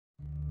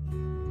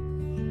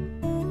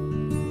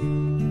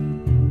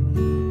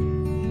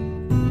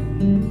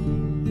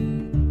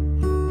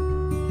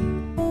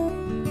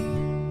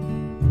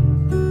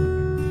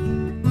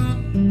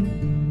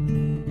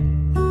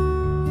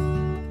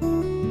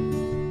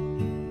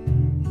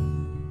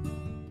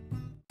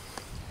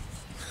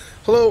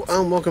Hello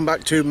and welcome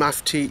back to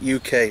Maff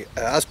UK.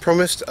 As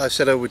promised, I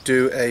said I would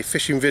do a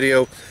fishing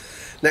video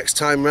next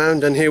time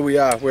round, and here we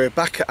are. We're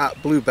back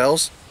at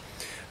Bluebells.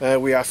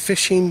 We are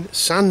fishing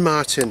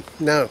Sandmartin.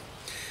 Now,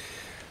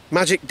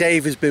 Magic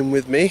Dave has been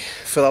with me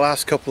for the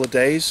last couple of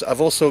days.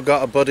 I've also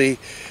got a buddy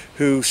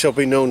who shall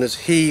be known as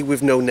he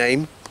with no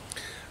name.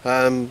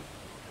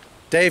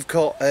 Dave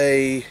caught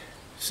a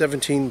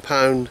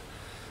 17-pound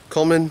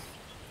common.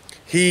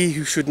 He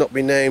who should not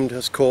be named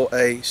has caught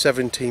a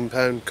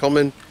 17-pound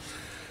common.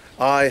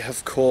 I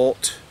have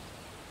caught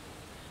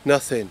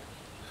nothing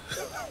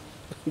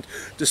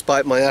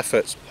despite my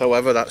efforts.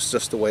 However, that's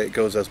just the way it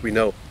goes, as we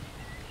know.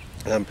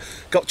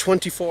 Got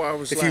 24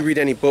 hours left. If you read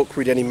any book,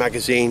 read any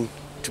magazine,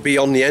 to be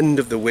on the end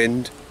of the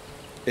wind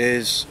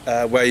is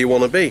where you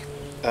want to be.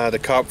 The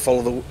carp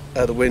follow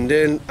the wind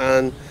in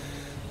and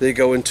they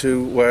go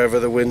into wherever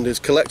the wind is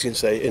collecting,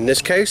 say. In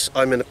this case,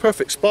 I'm in a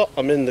perfect spot.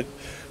 I'm in the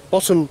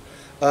bottom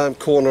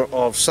corner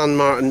of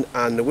Sandmartin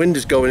and the wind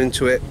is going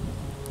into it.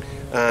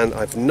 And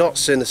I've not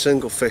seen a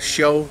single fish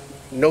show,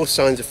 no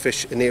signs of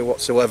fish in here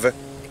whatsoever.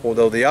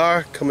 Although they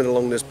are coming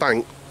along this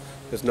bank,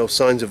 there's no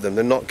signs of them,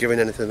 they're not giving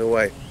anything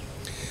away.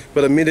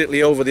 But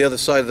immediately over the other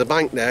side of the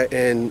bank there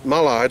in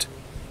Mallard,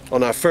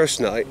 on our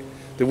first night,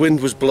 the wind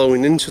was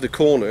blowing into the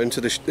corner,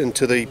 into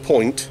the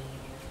point,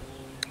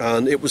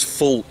 and it was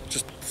full,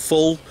 just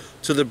full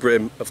to the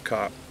brim of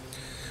carp.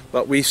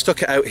 But we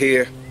stuck it out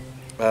here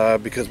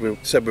because we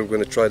said we were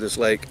going to try this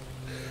lake.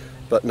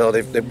 But no,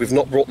 we've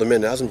not brought them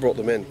in, it hasn't brought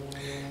them in.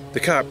 The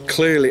carp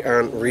clearly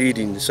aren't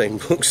reading the same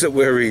books that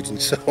we're reading,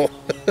 so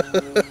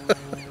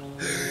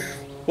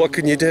what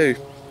can you do?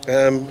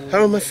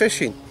 How am I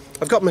fishing?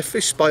 I've got my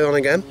FishSpy on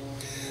again.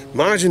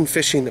 Margin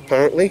fishing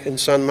apparently in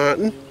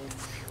Sandmartin.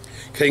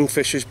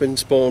 Kingfisher's been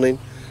spawning.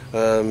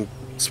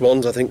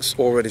 Swans I think's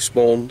already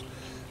spawned.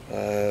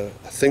 I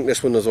think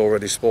this one has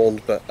already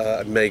spawned, but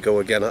it may go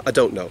again. I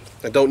don't know.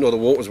 I don't know the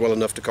waters well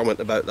enough to comment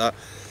about that.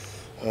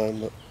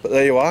 But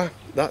there you are.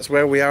 That's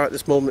where we are at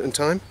this moment in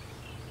time.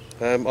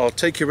 I'll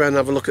take you around and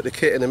have a look at the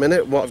kit in a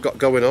minute, what I've got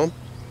going on.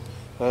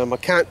 I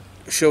can't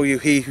show you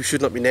he who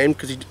should not be named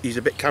because he's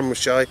a bit camera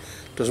shy,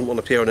 doesn't want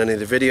to appear on any of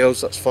the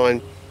videos, that's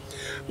fine.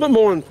 But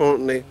more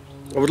importantly,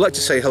 I would like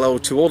to say hello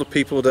to all the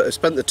people that have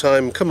spent the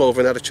time, come over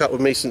and had a chat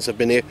with me since I've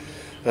been here.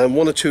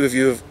 One or two of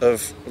you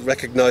have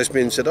recognised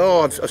me and said,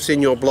 oh, I've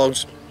seen your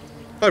blogs,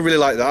 I really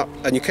like that.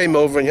 And you came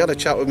over and you had a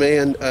chat with me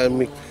and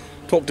we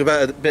talked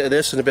about a bit of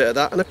this and a bit of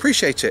that, and I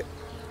appreciate it.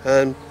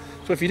 So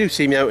if you do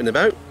see me out and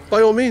about,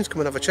 by all means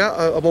come and have a chat.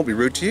 I won't be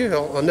rude to you,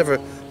 I'll never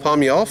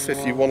palm you off.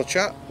 If you want to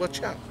chat, we'll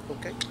chat,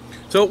 okay?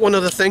 So one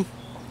other thing,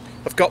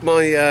 I've got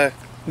my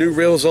new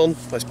reels on.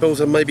 I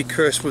suppose I may be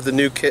cursed with the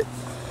new kit.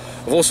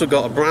 I've also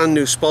got a brand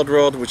new spod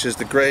rod, which is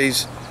the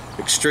Grays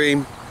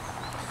Extreme.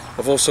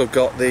 I've also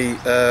got the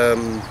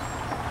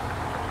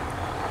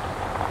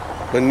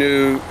my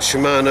new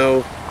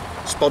Shimano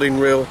spodding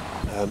reel.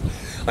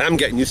 I am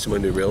getting used to my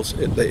new reels.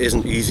 It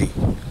isn't easy.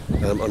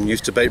 I'm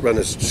used to bait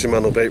runners,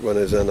 Shimano bait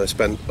runners, and I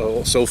spent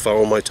so far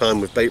all my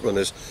time with bait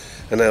runners,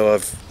 and now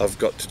I've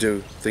got to do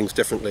things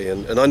differently.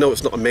 And I know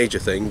it's not a major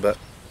thing, but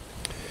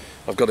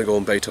I've got to go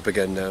and bait up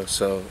again now.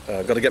 So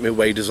I've got to get my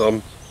waders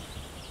on.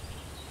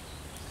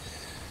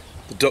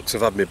 The ducks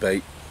have had my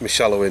bait, my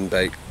shallow in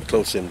bait, my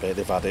close in bait.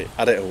 They've had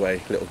it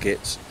away, little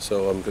gits.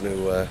 So I'm going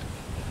to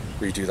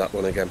redo that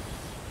one again.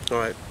 All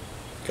right,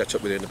 catch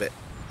up with you in a bit.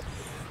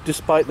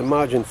 Despite the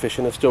margin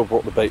fishing, I still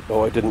brought the bait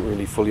bow. I didn't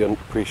really fully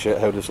appreciate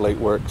how this lake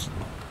works.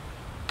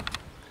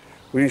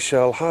 We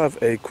shall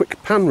have a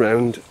quick pan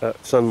round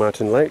at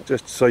Sandmartin Lake,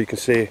 just so you can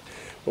see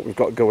what we've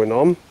got going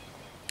on.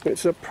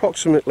 It's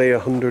approximately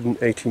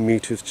 180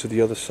 metres to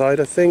the other side,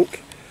 I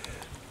think.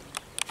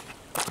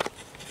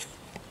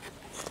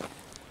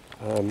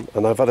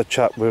 And I've had a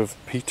chat with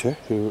Peter,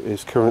 who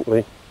is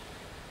currently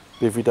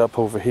bivvied up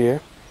over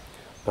here.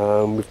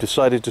 We've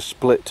decided to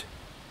split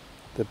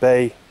the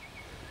bay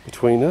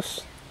between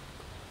us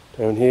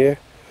down here,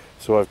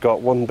 so I've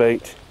got one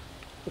bait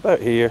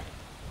about here,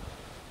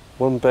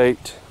 one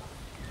bait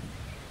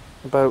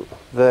about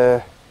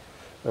there,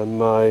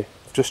 and I've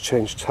just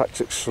changed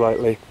tactics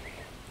slightly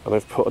and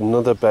I've put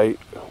another bait,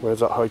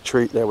 where's that high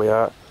treat, there we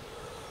are,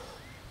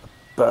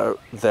 about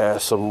there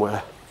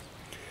somewhere.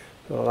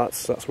 So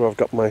that's where I've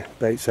got my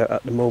baits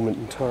at the moment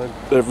in time.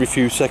 Every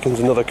few seconds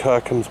another car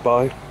comes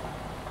by.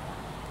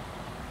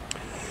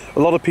 A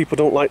lot of people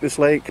don't like this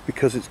lake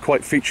because it's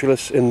quite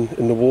featureless in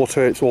the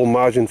water. It's all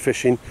margin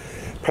fishing.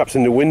 Perhaps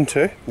in the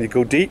winter you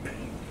go deep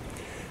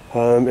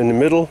in the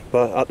middle,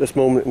 but at this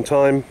moment in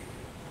time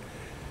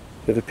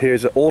it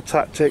appears that all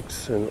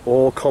tactics and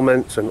all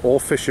comments and all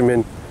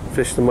fishermen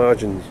fish the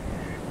margins.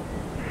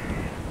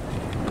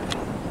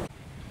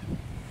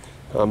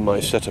 And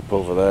my setup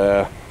over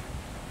there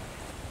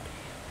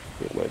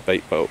with my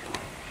bait boat.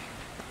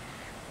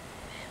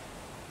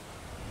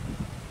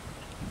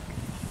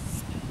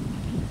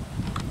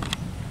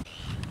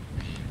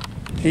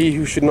 He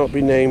who should not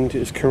be named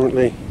is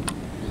currently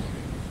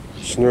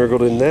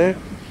snuggled in there.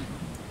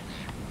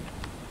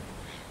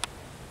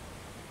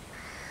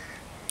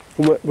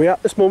 We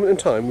at this moment in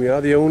time, we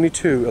are the only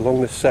two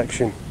along this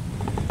section.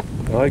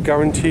 I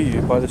guarantee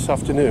you by this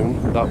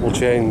afternoon that will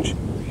change.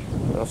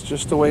 That's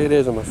just the way it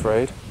is, I'm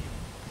afraid.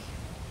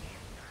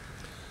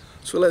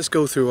 So let's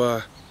go through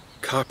our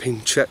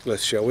carping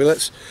checklist, shall we?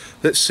 Let's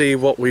see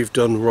what we've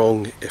done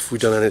wrong, if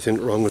we've done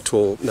anything wrong at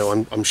all. Now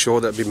I'm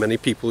sure there'll be many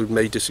people who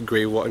may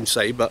disagree with what I'm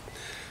saying, but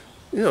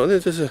you know,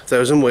 there's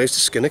 1,000 ways to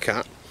skin a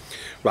cat.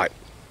 Right,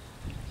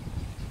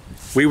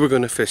 we were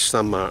going to fish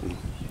Sandmartin.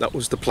 That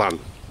was the plan.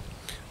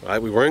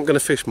 Right, we weren't going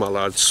to fish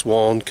mallard,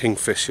 swan,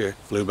 kingfisher,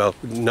 bluebell.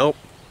 Nope,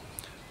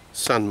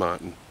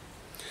 Sandmartin.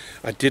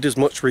 I did as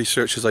much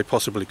research as I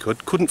possibly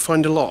could. Couldn't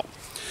find a lot.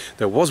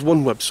 There was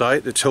one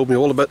website that told me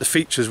all about the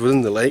features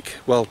within the lake.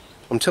 Well,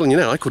 I'm telling you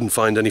now, I couldn't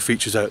find any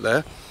features out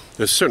there.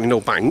 There's certainly no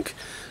bank.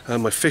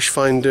 My fish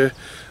finder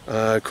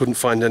couldn't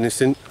find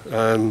anything.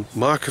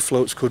 Marker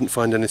floats couldn't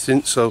find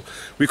anything. So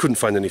we couldn't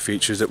find any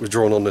features that were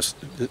drawn on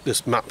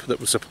this map that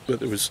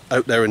was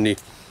out there in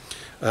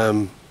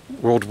the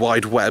World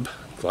Wide Web.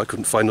 I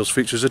couldn't find those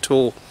features at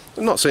all.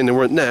 I'm not saying they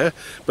weren't there,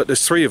 but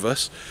there's 3 of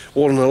us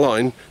all on a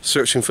line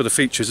searching for the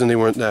features and they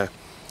weren't there.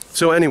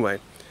 So anyway,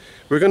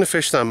 we're going to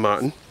fish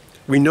Sandmartin.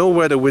 We know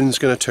where the wind's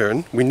going to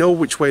turn. We know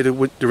which way the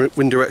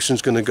wind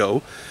direction's going to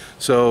go.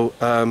 So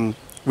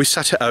we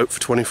sat it out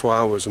for 24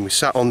 hours and we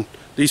sat on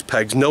these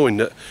pegs knowing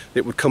that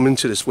it would come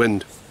into this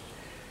wind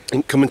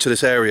and come into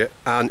this area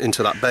and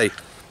into that bay.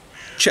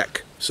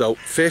 Check. So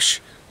fish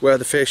where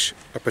the fish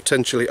are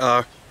potentially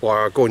are or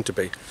are going to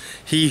be.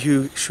 He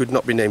who should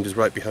not be named is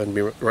right behind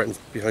me, right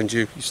behind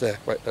you. He's there,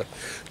 right there,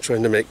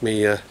 trying to make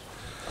me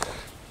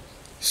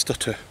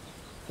stutter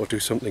or do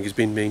something. He's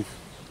been mean.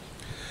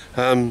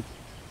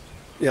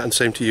 Yeah, and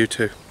same to you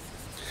too.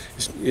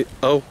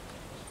 Oh,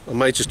 I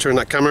might just turn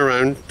that camera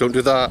around. Don't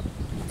do that.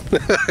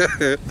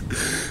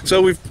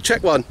 So we've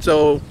checked one.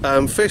 So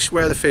fish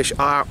where the fish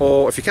are,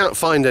 or if you can't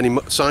find any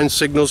signs,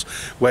 signals,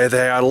 where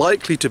they are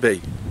likely to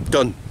be.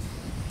 Done.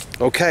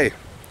 Okay.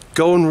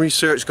 Go and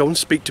research, go and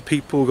speak to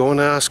people, go and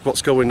ask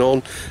what's going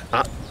on.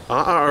 At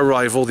our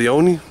arrival, the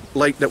only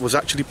lake that was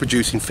actually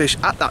producing fish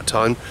at that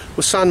time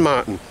was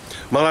Sandmartin.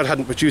 Mallard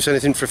hadn't produced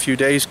anything for a few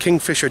days.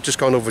 Kingfisher had just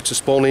gone over to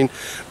spawning.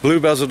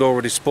 Bluebells had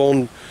already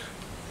spawned.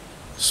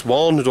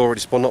 Swan had already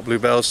spawned, not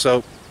bluebells.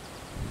 So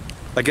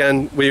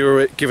again, we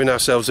were giving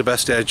ourselves the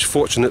best edge.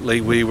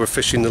 Fortunately, we were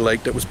fishing the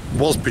lake that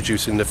was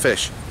producing the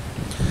fish.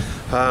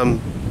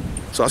 So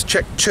that's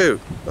check 2.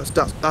 That's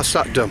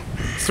that done.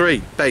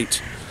 3,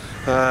 bait.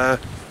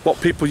 What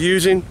people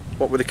using,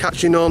 what were they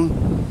catching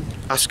on,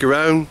 ask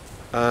around.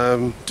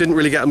 Didn't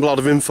really get a lot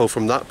of info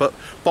from that, but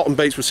bottom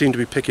baits would seem to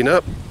be picking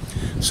up.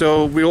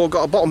 So we all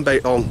got a bottom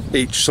bait on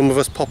each. Some of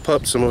us pop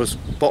up, some of us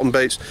bottom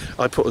baits.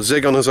 I put a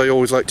zig on, as I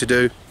always like to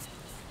do.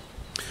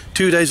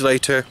 2 days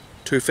later,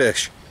 2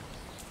 fish.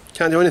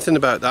 Can't do anything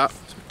about that.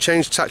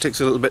 Changed tactics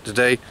a little bit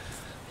today,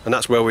 and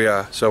that's where we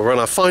are. So we're on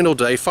our final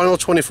day, final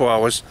 24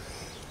 hours.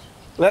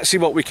 Let's see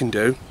what we can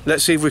do.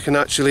 Let's see if we can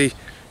actually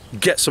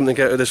get something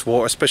out of this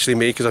water, especially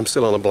me, because I'm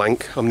still on a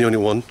blank. I'm the only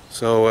one,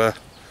 so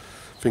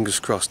fingers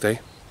crossed, eh?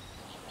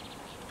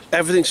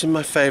 Everything's in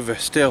my favour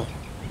still.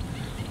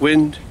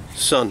 Wind,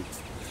 sun,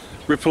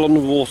 ripple on the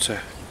water,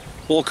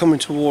 all coming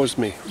towards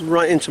me,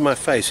 right into my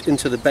face,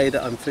 into the bay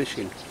that I'm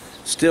fishing.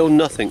 Still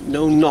nothing,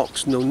 no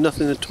knocks, no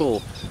nothing at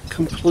all.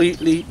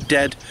 Completely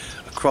dead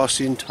across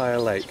the entire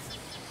lake.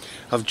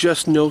 I've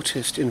just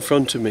noticed in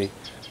front of me,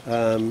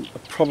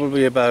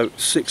 probably about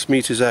 6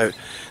 meters out,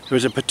 there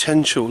is a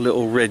potential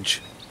little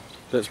ridge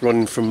that's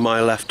running from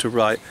my left to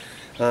right,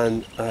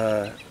 and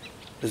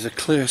there's a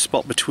clear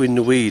spot between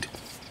the weed.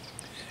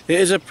 It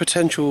is a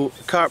potential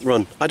carp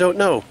run. I don't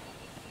know.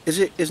 Is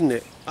it? Isn't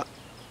it?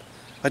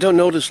 I don't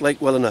know this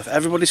lake well enough.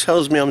 Everybody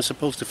tells me I'm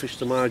supposed to fish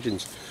the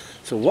margins.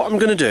 So what I'm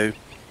going to do,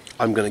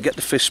 I'm going to get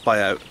the FishSpy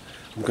out.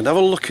 I'm going to have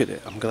a look at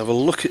it. I'm going to have a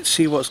look at,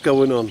 see what's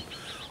going on.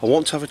 I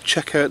want to have a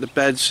check out the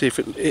bed, see if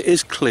it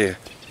is clear.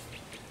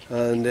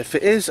 And if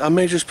it is, I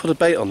may just put a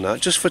bait on that,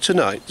 just for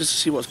tonight, just to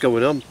see what's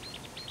going on.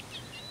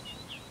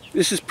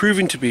 This is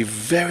proving to be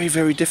very,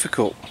 very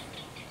difficult.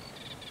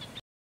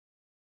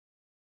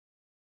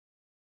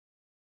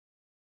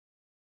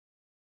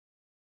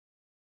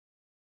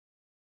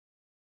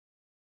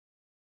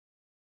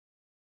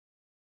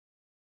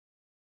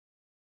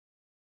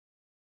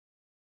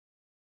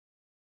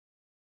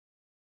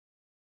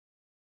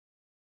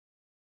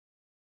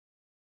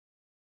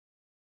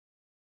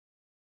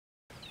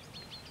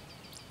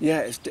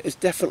 Yeah, it's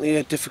definitely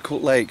a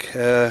difficult lake.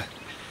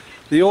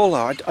 They all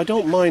are. I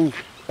don't mind,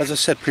 as I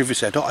said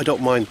previously, I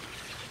don't mind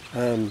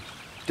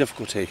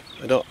difficulty.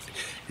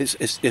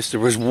 It's the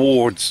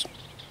rewards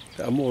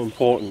that are more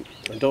important.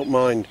 I don't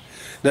mind.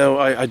 Now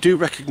I do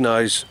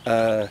recognise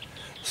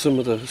some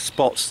of the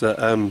spots that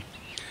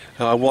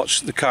I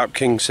watched the Carp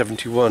King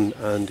 71,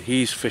 and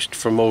he's fished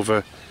from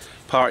over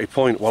Party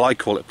Point. Well, I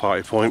call it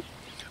Party Point,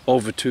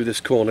 over to this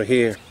corner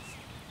here,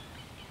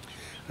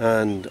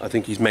 and I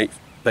think he's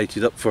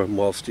baited up for him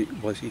whilst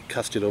he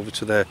cast it over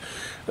to there,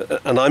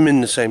 and I'm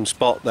in the same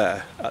spot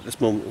there at this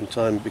moment in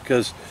time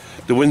because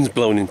the wind's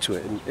blown into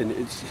it, and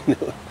it's, you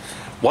know,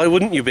 why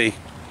wouldn't you be?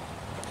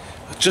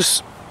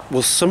 Just,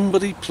 will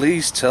somebody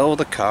please tell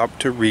the carp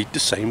to read the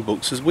same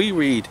books as we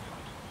read,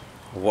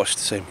 or watch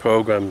the same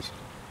programs?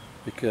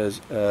 Because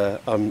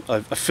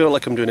I feel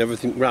like I'm doing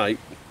everything right,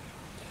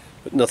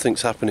 but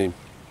nothing's happening.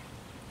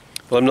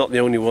 Well, I'm not the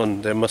only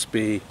one. There must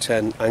be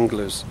 10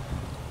 anglers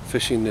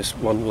fishing this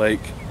one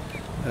lake.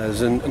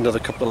 There's another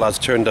couple of lads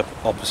turned up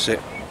opposite.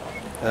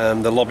 They're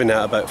lobbing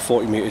out about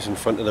 40 metres in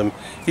front of them.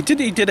 He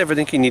did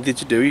everything he needed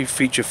to do. He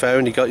feature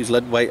found, he got his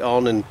lead weight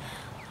on, and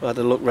had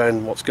a look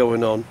round what's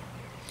going on.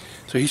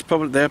 So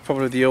they're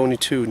probably the only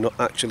two not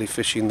actually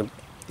fishing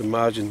the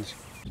margins.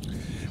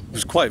 It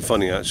was quite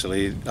funny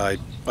actually. I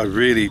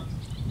really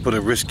put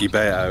a risky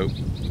bait out,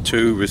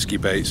 2 risky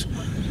baits.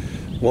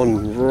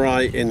 One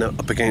right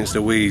up against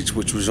the weeds,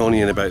 which was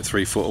only in about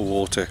 3 foot of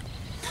water,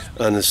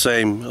 and the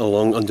same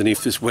along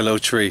underneath this willow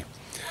tree,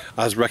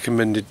 as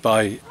recommended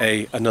by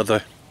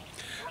another.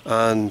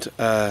 And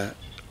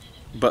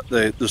but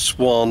the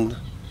swan,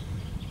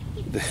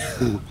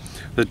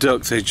 the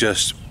ducks, they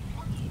just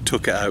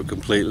took it out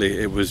completely.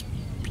 It was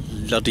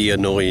bloody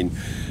annoying,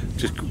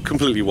 just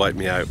completely wiped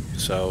me out.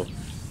 So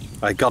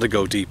I got to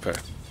go deeper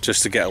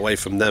just to get away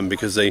from them,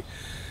 because they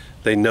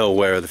know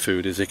where the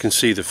food is. They can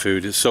see the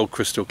food. It's so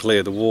crystal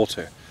clear, the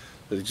water,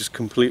 that it just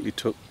completely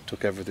took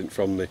everything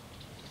from me.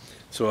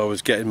 So I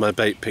was getting my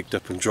bait picked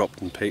up and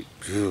dropped and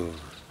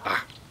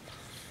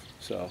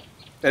So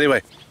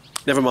anyway,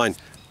 never mind.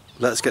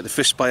 Let's get the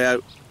FishSpy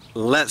out.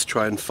 Let's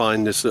try and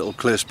find this little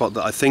clear spot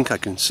that I think I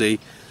can see,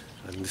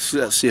 and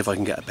let's see if I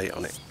can get a bait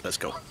on it. Let's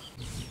go.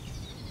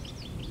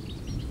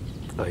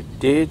 I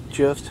did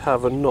just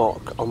have a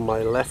knock on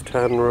my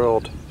left-hand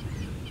rod.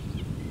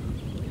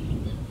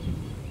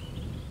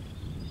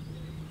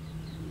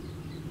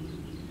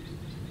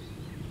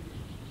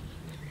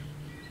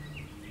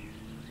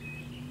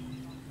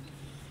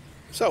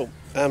 So,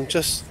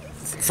 just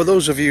for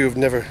those of you who've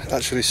never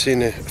actually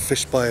seen a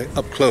FishSpy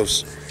up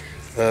close,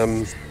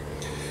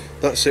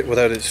 that's it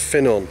without its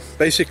fin on.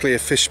 Basically, a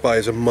FishSpy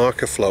is a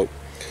marker float,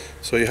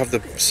 so you have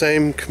the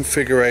same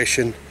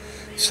configuration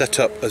set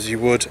up as you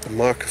would a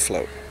marker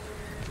float.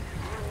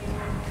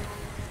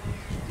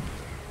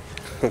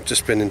 I've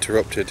just been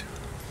interrupted.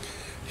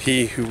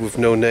 He who with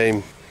no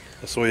name,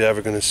 that's all you're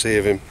ever going to see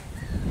of him.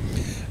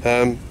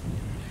 And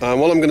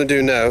what I'm going to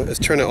do now is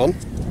turn it on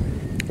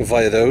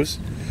via those.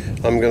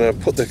 I'm going to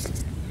put the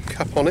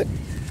cap on it,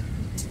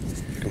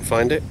 if you can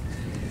find it.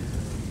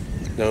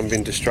 Now I'm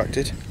being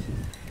distracted.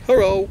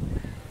 Hello!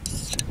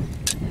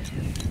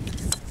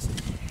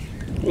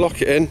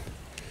 Lock it in.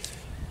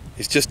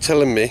 He's just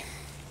telling me.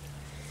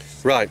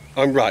 Right,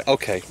 I'm right,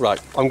 okay,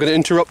 right. I'm going to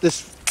interrupt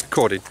this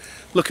recording.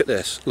 Look at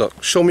this,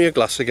 look, show me a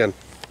glass again.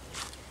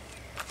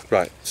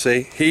 Right,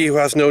 see, he who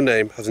has no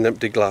name has an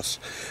empty glass.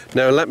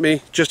 Now let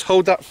me just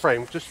hold that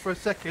frame just for a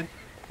second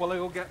while I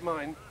go get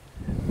mine.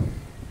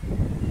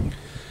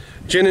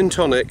 Gin and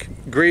tonic,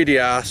 greedy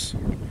ass,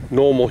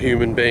 normal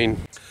human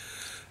being.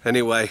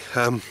 Anyway,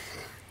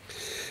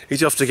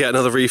 he's off to get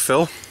another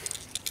refill.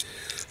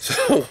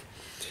 So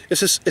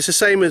it's the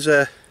same as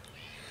a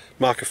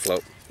marker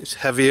float. It's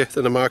heavier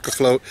than a marker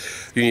float.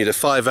 You need a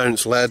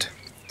 5-ounce lead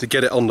to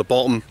get it on the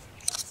bottom,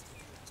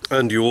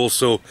 and you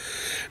also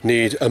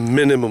need a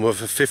minimum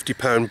of a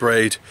 50-pound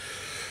braid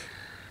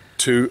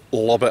to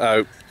lob it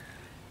out.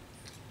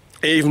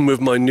 Even with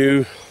my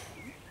new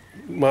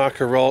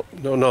marker rod,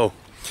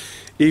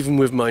 even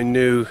with my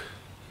new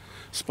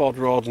spod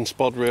rod and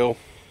spod reel,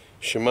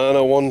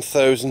 Shimano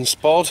 1000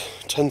 spod,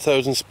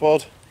 10,000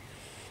 spod,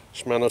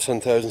 Shimano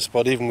 10,000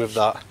 spod, even with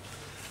that,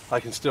 I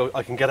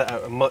can get it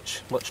out a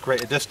much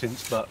greater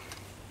distance, but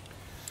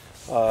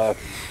I'm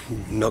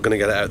not going to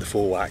get it out the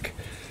full whack.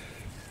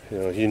 You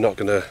know, you're not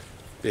going to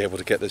be able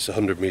to get this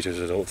 100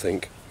 meters, I don't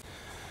think.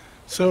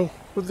 So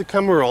with the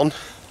camera on,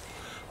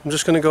 I'm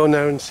just going to go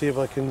now and see if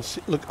I can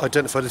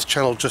identify this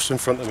channel just in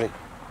front of me.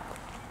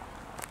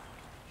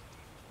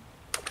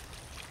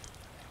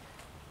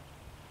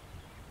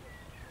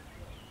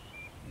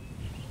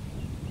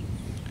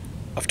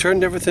 I've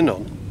turned everything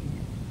on.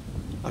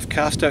 I've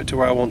cast out to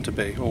where I want to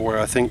be, or where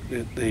I think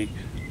the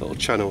little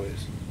channel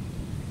is.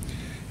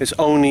 It's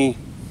only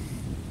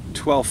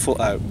 12 foot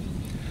out,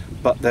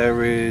 but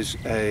there is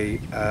a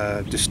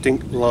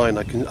distinct line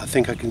I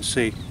think I can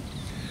see.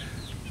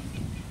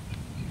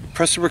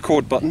 Press the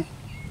record button.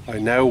 I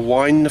now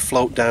wind the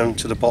float down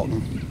to the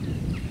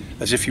bottom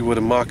as if you would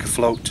a marker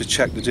float to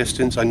check the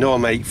distance. I know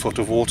I'm 8 foot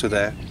of water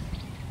there,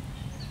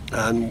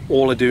 and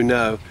all I do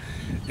now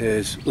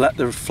is let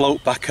the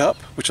float back up,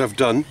 which I've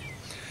done,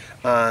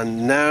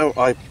 and now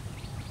I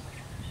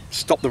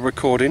stop the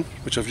recording,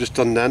 which I've just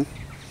done then,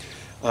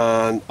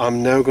 and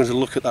I'm now going to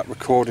look at that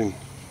recording.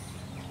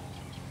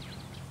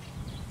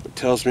 It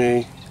tells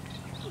me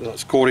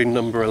that's recording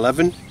number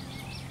 11.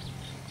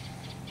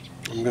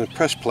 I'm going to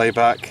press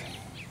playback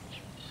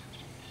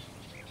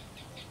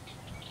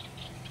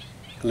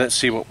and let's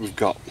see what we've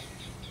got.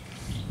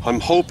 I'm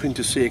hoping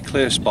to see a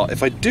clear spot.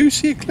 If I do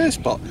see a clear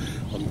spot,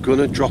 I'm going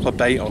to drop a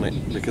bait on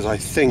it, because I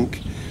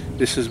think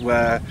this is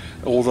where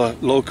all the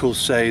locals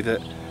say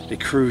that they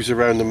cruise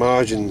around the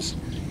margins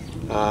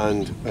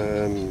and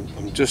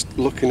I'm just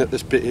looking at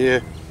this bit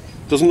here.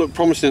 Doesn't look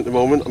promising at the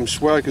moment. I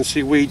swear I can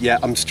see weed. Yeah,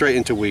 I'm straight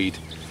into weed.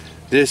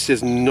 This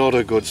is not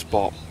a good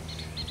spot.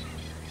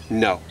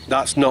 No,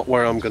 that's not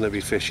where I'm going to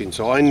be fishing,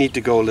 so I need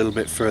to go a little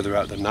bit further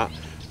out than that.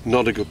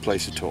 Not a good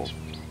place at all.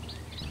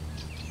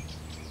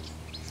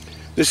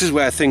 This is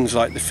where things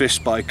like the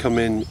FishSpy come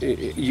in.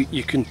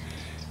 You can,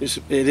 it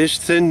is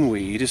thin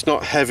weed, it's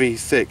not heavy,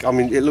 thick. I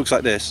mean, it looks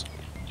like this.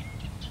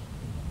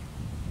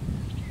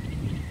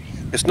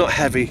 It's not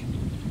heavy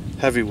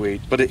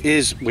weed, but it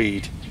is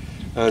weed.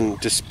 And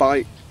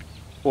despite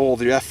all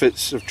the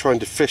efforts of trying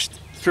to fish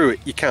through it,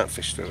 you can't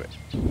fish through it.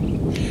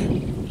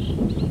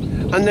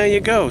 And there you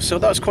go. So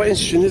that's quite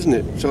interesting, isn't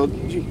it? So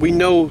we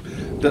know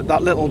that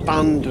that little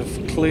band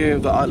of clear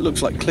that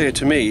looks like clear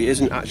to me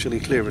isn't actually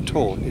clear at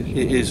all.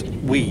 It is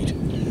weed.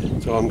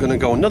 So I'm going to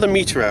go another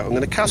meter out. I'm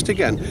going to cast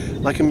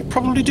again. I can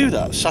probably do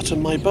that sat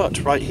on my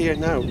butt right here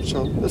now.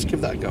 So let's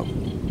give that a go.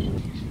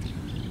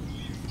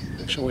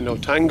 Make sure we no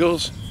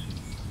tangles.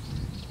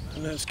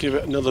 And let's give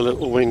it another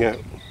little wing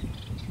out.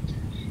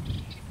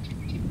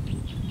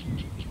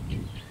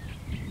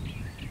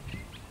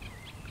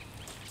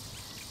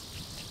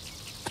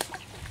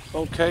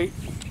 Okay,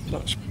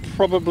 that's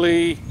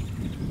probably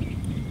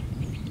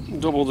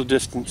double the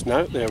distance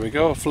now. There we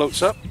go,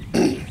 floats up.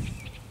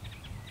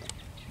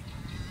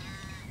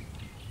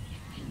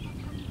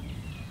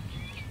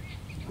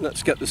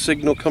 Let's get the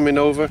signal coming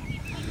over.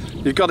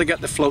 You've got to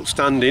get the float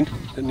standing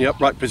in the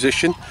upright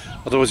position,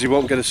 otherwise you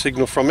won't get a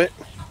signal from it.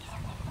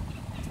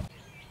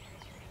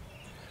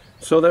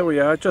 So there we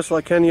are, just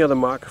like any other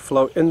marker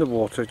float in the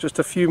water, just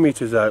a few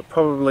meters out,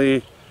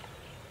 probably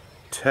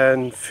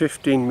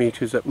 10-15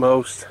 meters at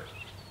most.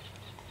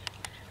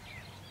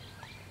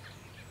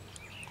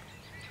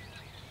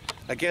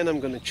 Again, I'm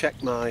going to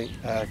check my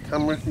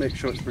camera, make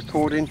sure it's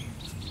recording.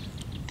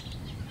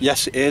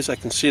 Yes, it is. I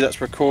can see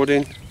that's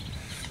recording.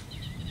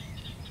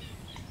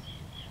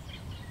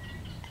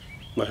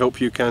 I hope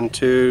you can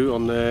too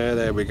on there.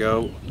 There we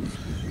go.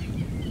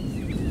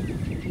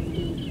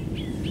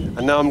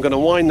 And now I'm going to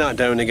wind that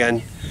down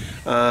again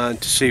to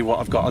see what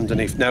I've got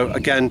underneath. Now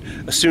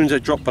again, as soon as I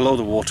drop below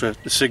the water,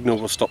 the signal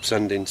will stop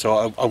sending,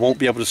 so I won't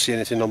be able to see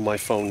anything on my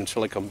phone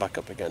until I come back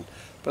up again.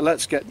 But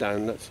let's get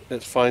down,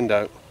 let's find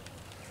out.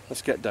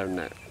 Let's get down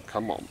there,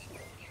 come on.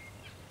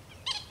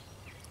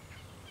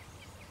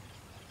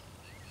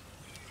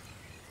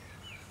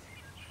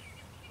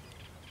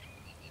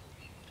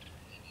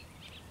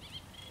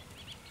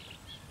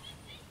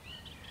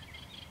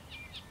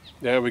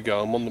 There we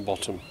go, I'm on the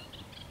bottom.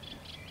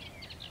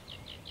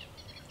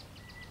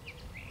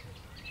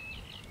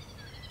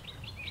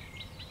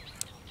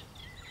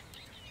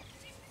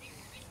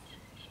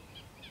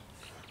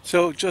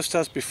 So just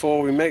as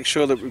before, we make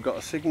sure that we've got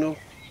a signal.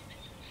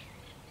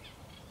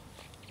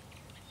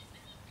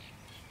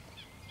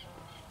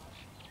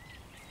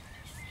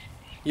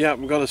 Yeah,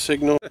 we've got a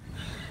signal.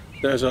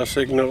 There's our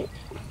signal.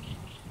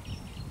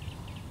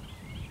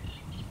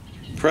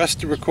 Press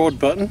the record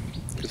button,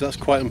 because that's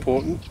quite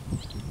important.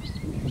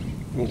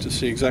 We want to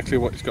see exactly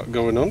what it's got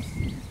going on.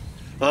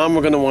 And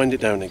we're going to wind it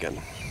down again.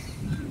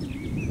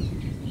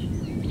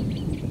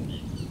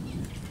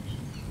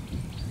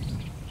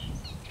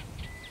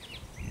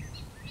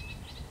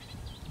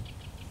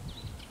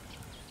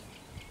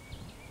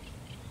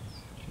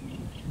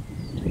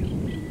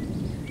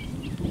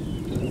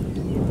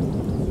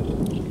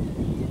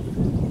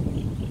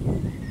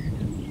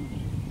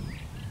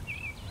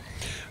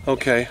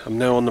 Okay, I'm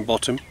now on the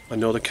bottom. I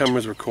know the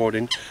camera's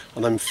recording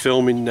and I'm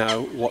filming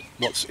now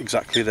what's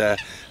exactly there.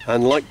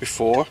 And like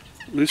before,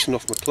 loosen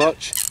off my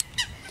clutch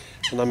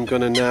and I'm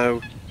going to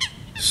now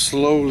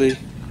slowly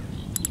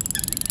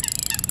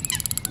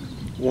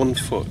 1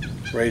 foot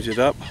raise it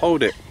up,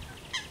 hold it,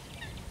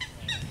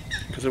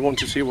 because I want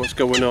to see what's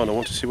going on. I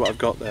want to see what I've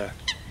got there.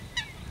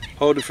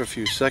 Hold it for a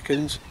few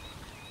seconds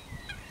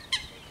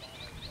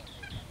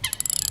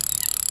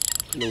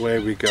and away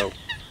we go.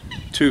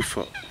 2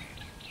 foot.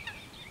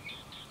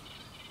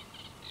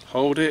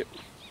 Hold it.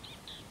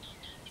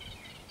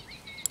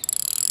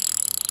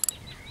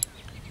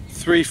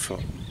 3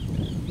 foot.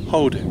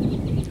 Hold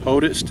it.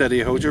 Hold it steady.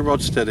 Hold your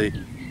rod steady.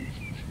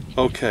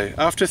 Okay,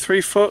 after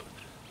 3 foot,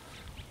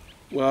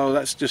 well,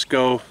 let's just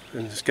go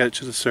and let's get it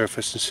to the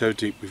surface and see how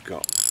deep we've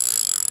got.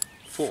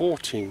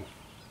 14.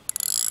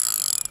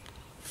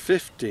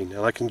 15.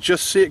 And I can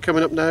just see it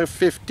coming up now.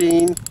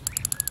 15.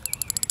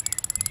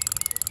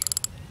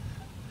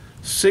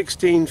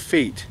 16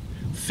 feet.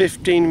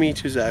 15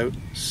 meters out,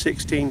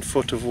 16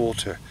 foot of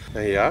water.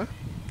 There you are.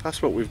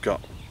 That's what we've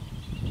got.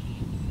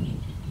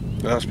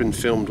 That's been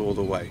filmed all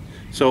the way.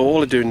 So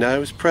all I do now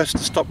is press to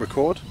stop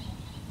record.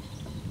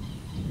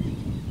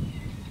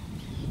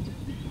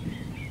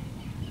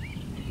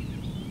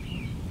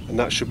 And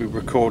that should be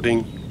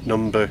recording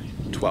number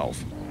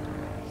 12.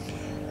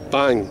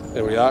 Bang,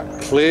 there we are,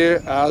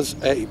 clear as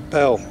a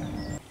bell.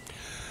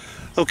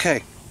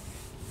 Okay,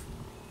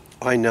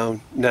 I know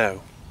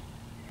now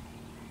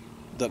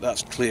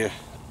that's clear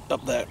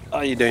up there. How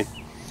are you doing?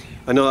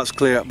 I know that's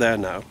clear up there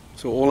now.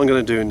 So all I'm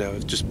going to do now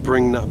is just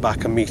bring that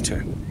back a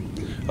metre.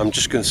 I'm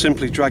just going to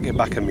simply drag it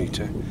back a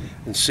metre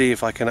and see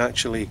if I can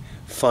actually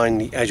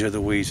find the edge of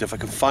the weeds. If I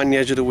can find the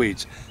edge of the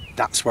weeds,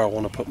 that's where I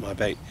want to put my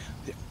bait,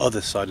 the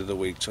other side of the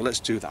weed. So let's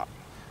do that.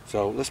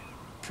 So let's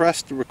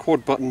press the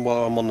record button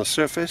while I'm on the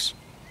surface.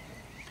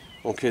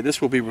 Okay, this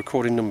will be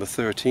recording number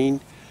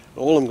 13.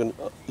 All I'm going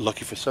to,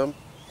 lucky for some,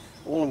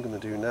 all I'm going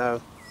to do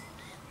now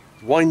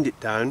is wind it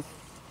down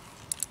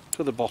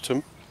to the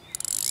bottom,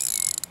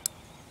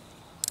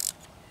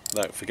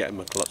 without forgetting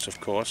my clutch,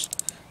 of course,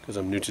 because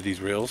I'm new to these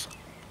reels.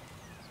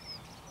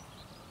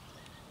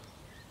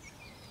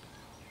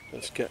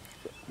 Let's get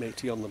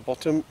matey on the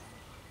bottom.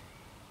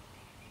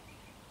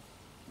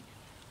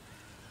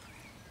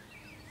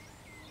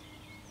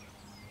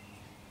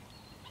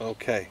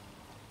 Okay,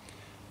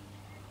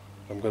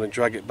 I'm going to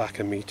drag it back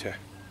a metre.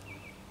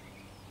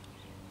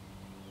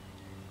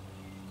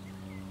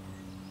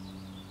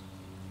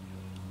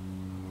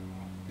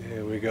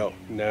 There we go.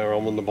 Now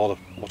I'm on the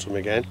bottom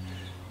again.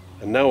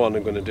 And now what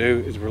I'm going to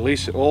do is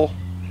release it all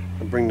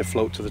and bring the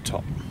float to the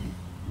top.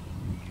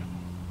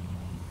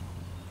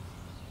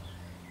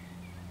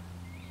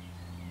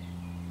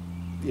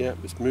 Yeah,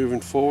 it's moving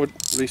forward.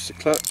 Release the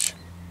clutch.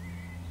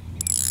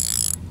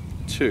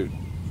 2.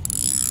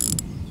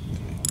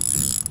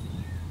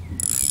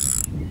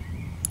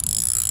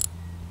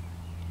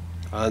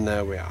 And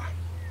there we are.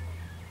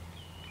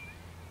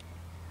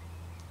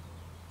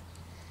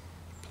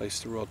 Place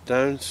the rod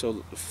down so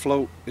that the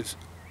float is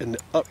in the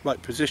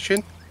upright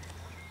position,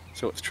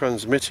 so it's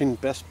transmitting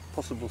best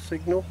possible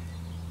signal.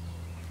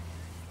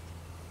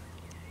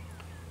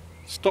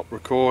 Stop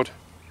record.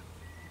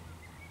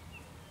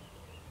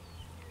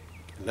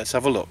 Let's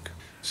have a look.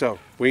 So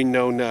we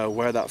know now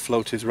where that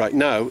float is right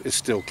now. Is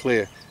still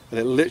clear, and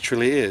it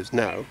literally is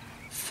now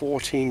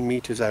 14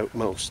 meters out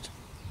most.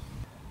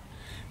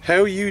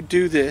 How you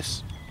do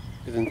this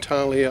is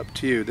entirely up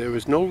to you. There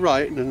is no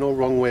right and no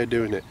wrong way of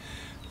doing it.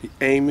 The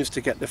aim is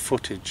to get the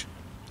footage.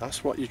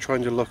 That's what you're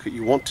trying to look at.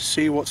 You want to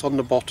see what's on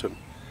the bottom,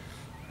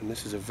 and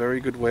this is a very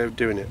good way of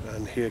doing it.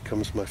 And here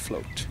comes my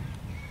float.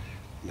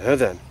 Now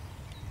then,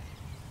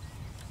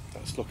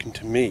 that's looking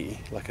to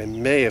me like I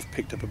may have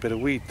picked up a bit of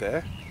weed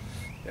there.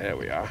 There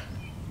we are.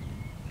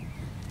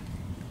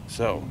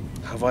 So,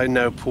 have I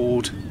now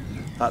pulled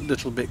that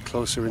little bit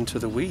closer into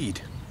the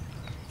weed?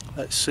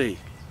 Let's see.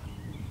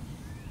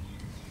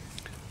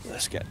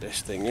 Let's get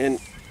this thing in.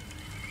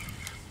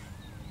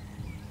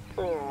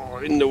 Oh,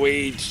 in the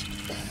weeds.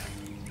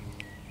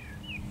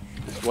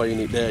 That's why you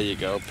need, there you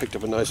go, picked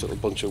up a nice little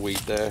bunch of weed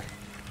there.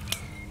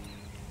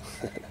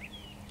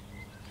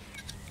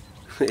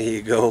 There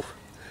you go.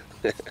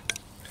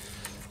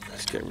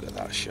 Let's get rid of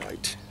that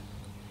shite.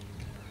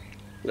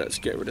 Let's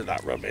get rid of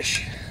that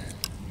rubbish.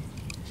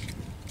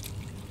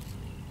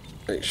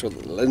 Make sure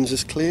that the lens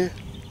is clear.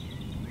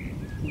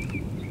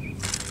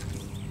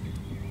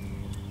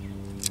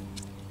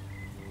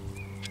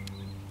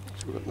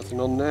 So we've got nothing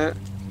on there.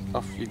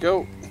 Off you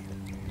go.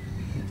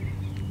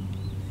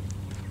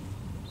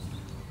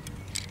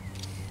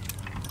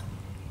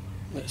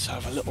 Let's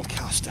have a little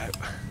cast out.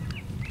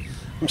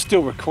 I'm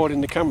still recording,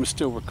 the camera's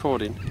still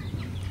recording,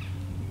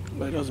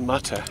 but it doesn't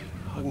matter,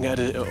 I can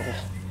edit it all.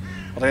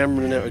 But I am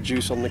running out of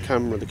juice on the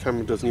camera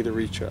does need a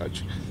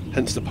recharge,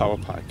 hence the power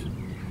pack.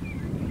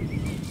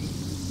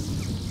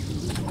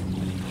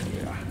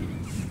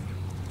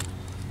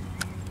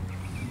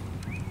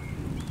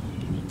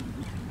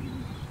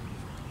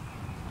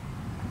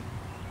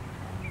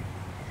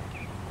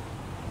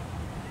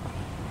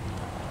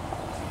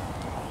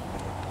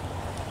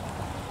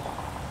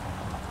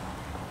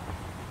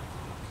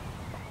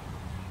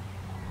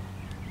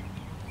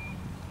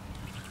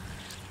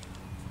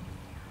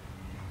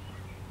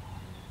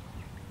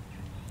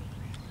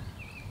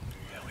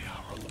 There we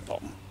are.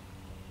 Bottom.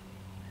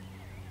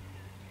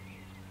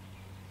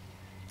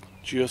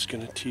 Just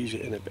going to tease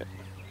it in a bit.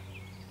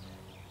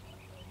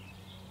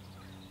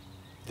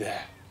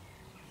 There.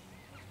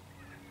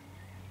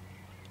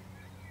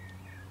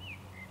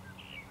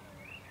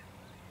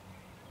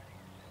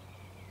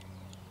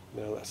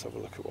 Now let's have a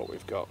look at what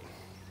we've got.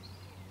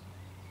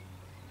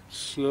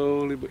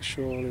 Slowly but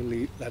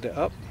surely let it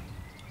up.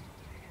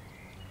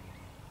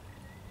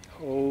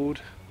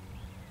 Hold.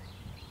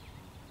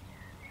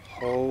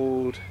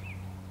 Hold.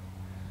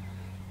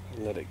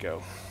 And let it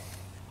go.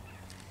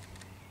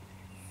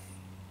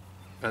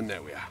 And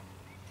there we are.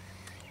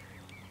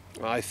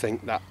 I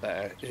think that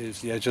there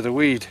is the edge of the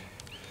weed.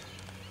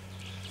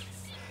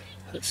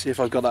 Let's see if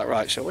I've got that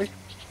right, shall we?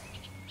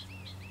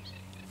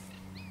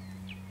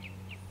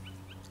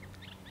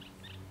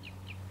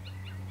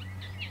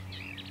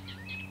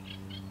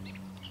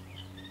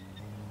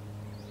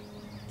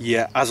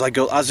 Yeah, as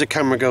the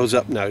camera goes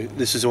up now,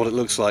 this is what it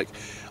looks like.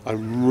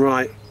 I'm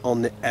right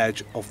on the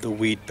edge of the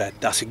weed bed.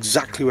 That's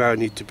exactly where I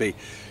need to be.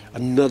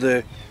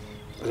 Another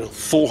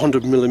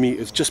 400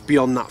 millimeters just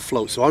beyond that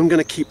float. So I'm going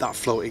to keep that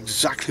float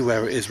exactly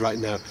where it is right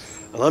now.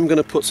 And I'm going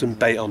to put some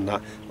bait on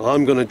that. And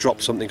I'm going to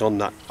drop something on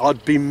that.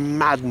 I'd be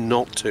mad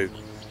not to.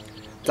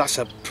 That's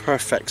a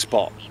perfect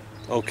spot.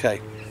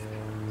 Okay.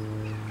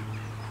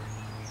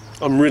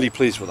 I'm really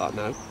pleased with that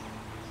now.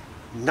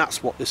 And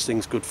that's what this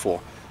thing's good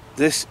for.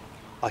 This,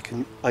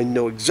 I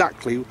know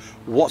exactly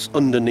what's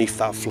underneath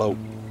that float.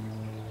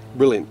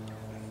 Brilliant.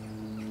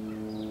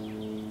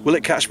 Will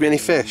it catch me any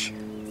fish?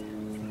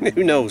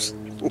 Who knows?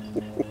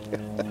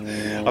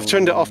 I've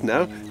turned it off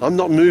now. I'm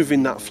not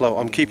moving that float.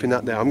 I'm keeping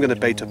that there. I'm going to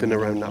bait up and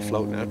around that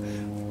float now.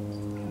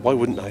 Why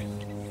wouldn't I?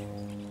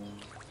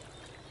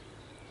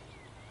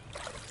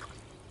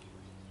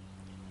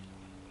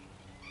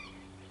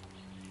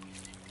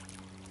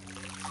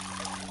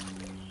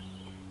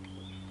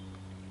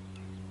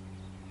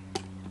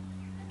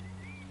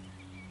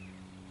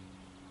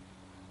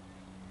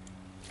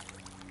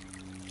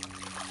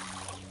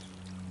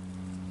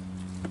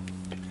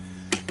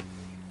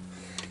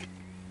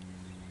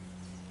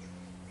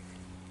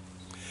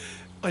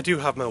 I do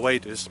have my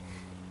waders,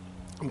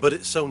 but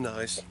it's so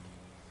nice.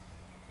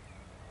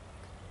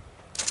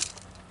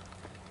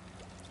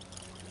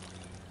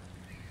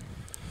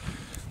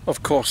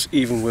 Of course,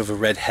 even with a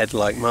red head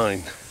like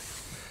mine,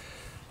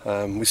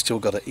 we still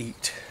got to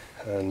eat.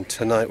 And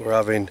tonight we're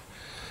having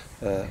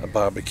a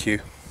barbecue.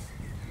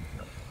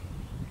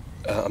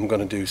 I'm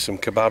going to do some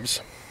kebabs,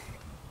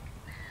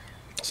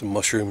 some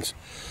mushrooms,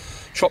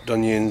 chopped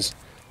onions,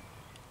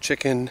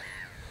 chicken,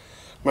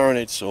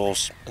 marinade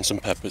sauce and some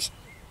peppers.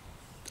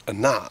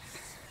 And that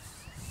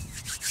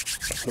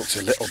looks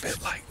a little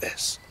bit like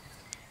this.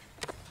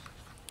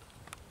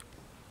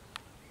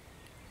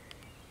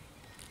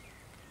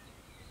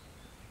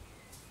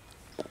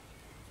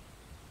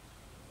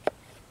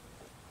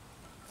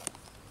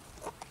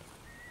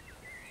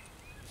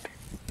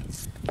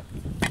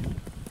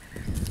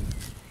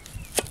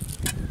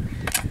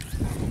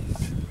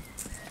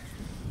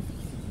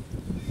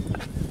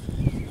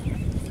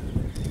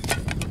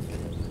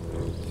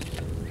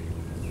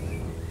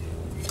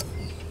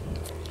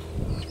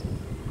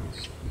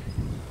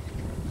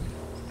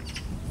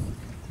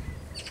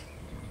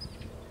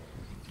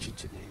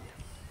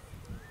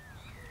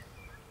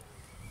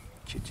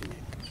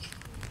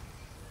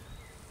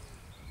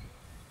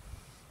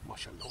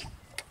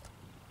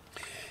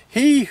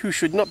 He who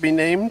should not be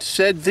named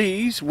said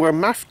these were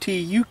Maff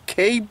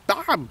UK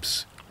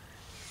babs.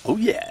 Oh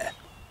yeah.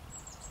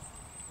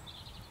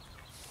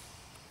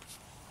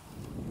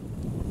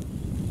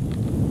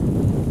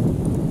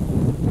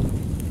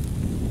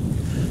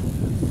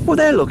 Well,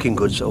 they're looking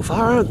good so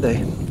far, aren't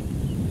they?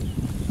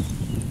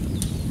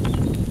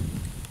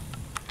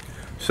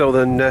 So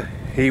then,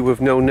 he with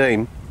no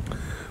name,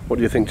 what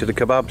do you think to the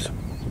kebabs?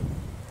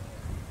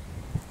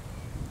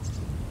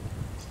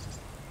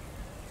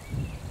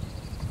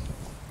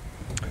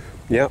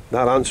 Yeah,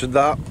 that answered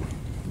that.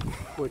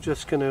 We're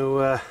just going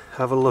to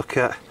have a look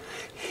at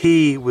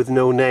he with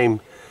no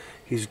name,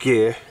 his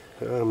gear,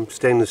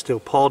 stainless steel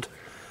pod.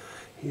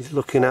 He's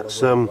looking at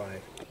some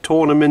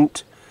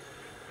tournament,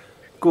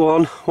 go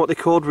on, what they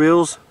called,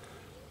 reels?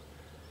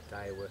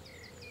 Daiwa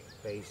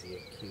Bezier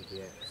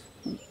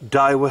QDX.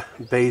 Daiwa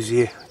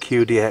Bezier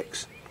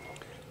QDX.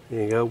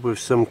 There you go, with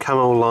some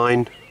camo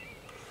line.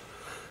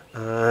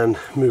 And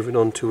moving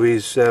on to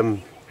his,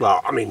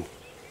 well, I mean,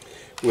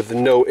 with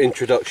no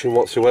introduction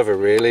whatsoever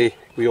really.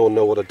 We all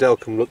know what a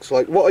Delcom looks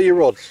like. What are your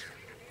rods?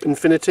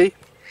 Infinity?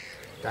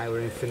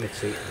 Daiwa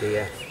Infinity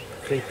DF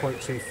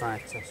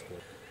 3.25 test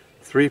curve.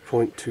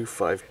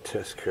 3.25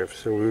 test curve.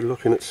 So we're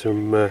looking at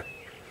some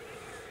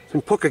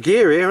pucker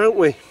gear here, aren't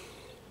we?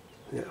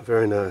 Yeah,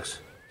 very nice.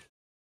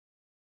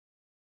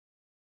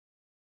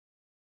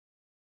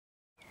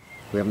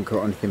 We haven't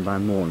caught anything by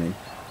morning.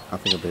 I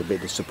think I'll be a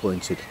bit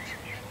disappointed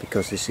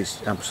because this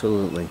is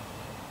absolutely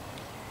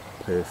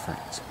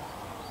perfect.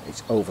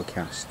 It's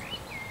overcast,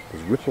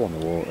 there's ripple on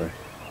the water,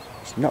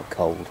 it's not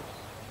cold.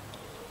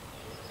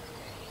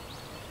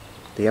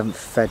 They haven't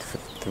fed for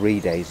 3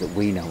 days that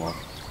we know of.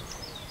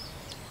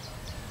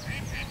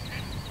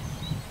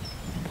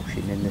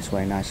 Pushing in this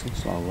way nice and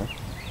slowly.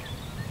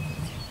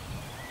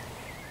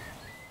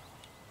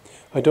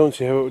 I don't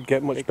see how it would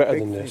get much better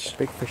than this.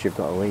 Big fish have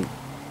got to eat.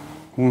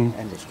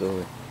 End of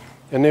story.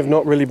 And they've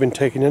not really been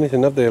taking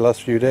anything, have they, the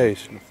last few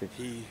days?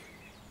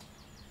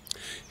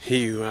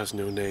 He who has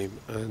no name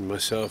and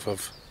myself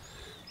have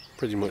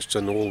pretty much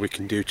done all we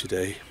can do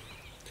today.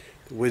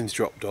 The wind's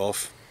dropped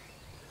off.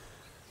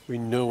 We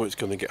know it's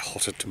going to get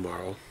hotter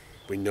tomorrow.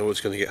 We know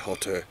it's going to get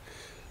hotter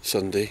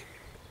Sunday.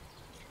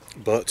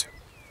 But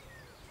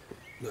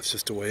that's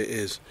just the way it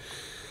is.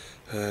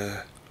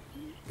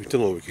 We've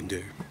done all we can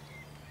do.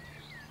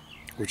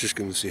 We're just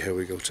going to see how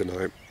we go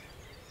tonight.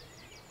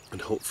 And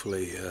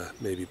hopefully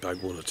maybe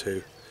bag one or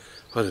two.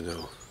 I don't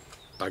know.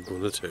 Bag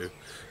one or two.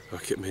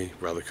 That'll get me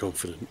rather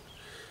confident.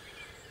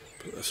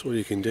 But that's all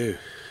you can do.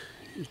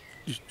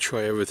 You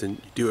try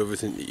everything, you do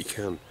everything that you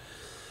can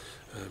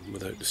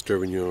without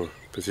disturbing your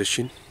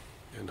position,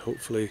 and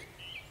hopefully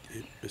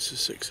it's a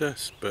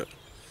success, but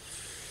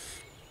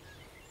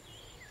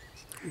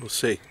we'll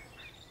see.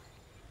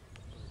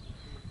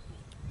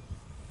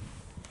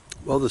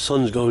 Well, the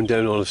sun's going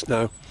down on us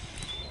now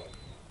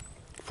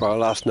for our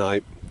last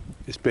night.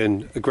 It's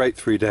been a great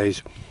 3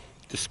 days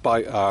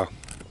despite our,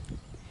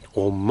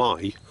 or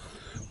my,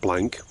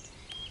 blank.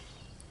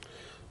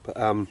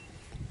 But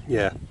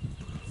yeah,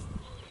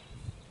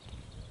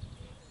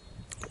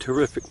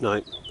 terrific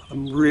night.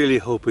 I'm really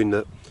hoping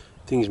that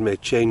things may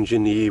change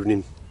in the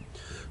evening.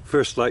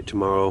 First light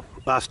tomorrow,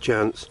 last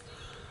chance.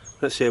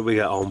 Let's see how we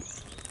get on.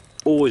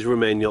 Always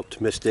remain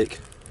optimistic.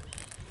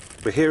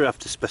 We're here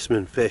after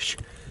specimen fish.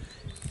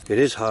 It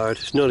is hard,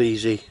 it's not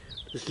easy.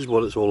 This is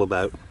what it's all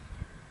about.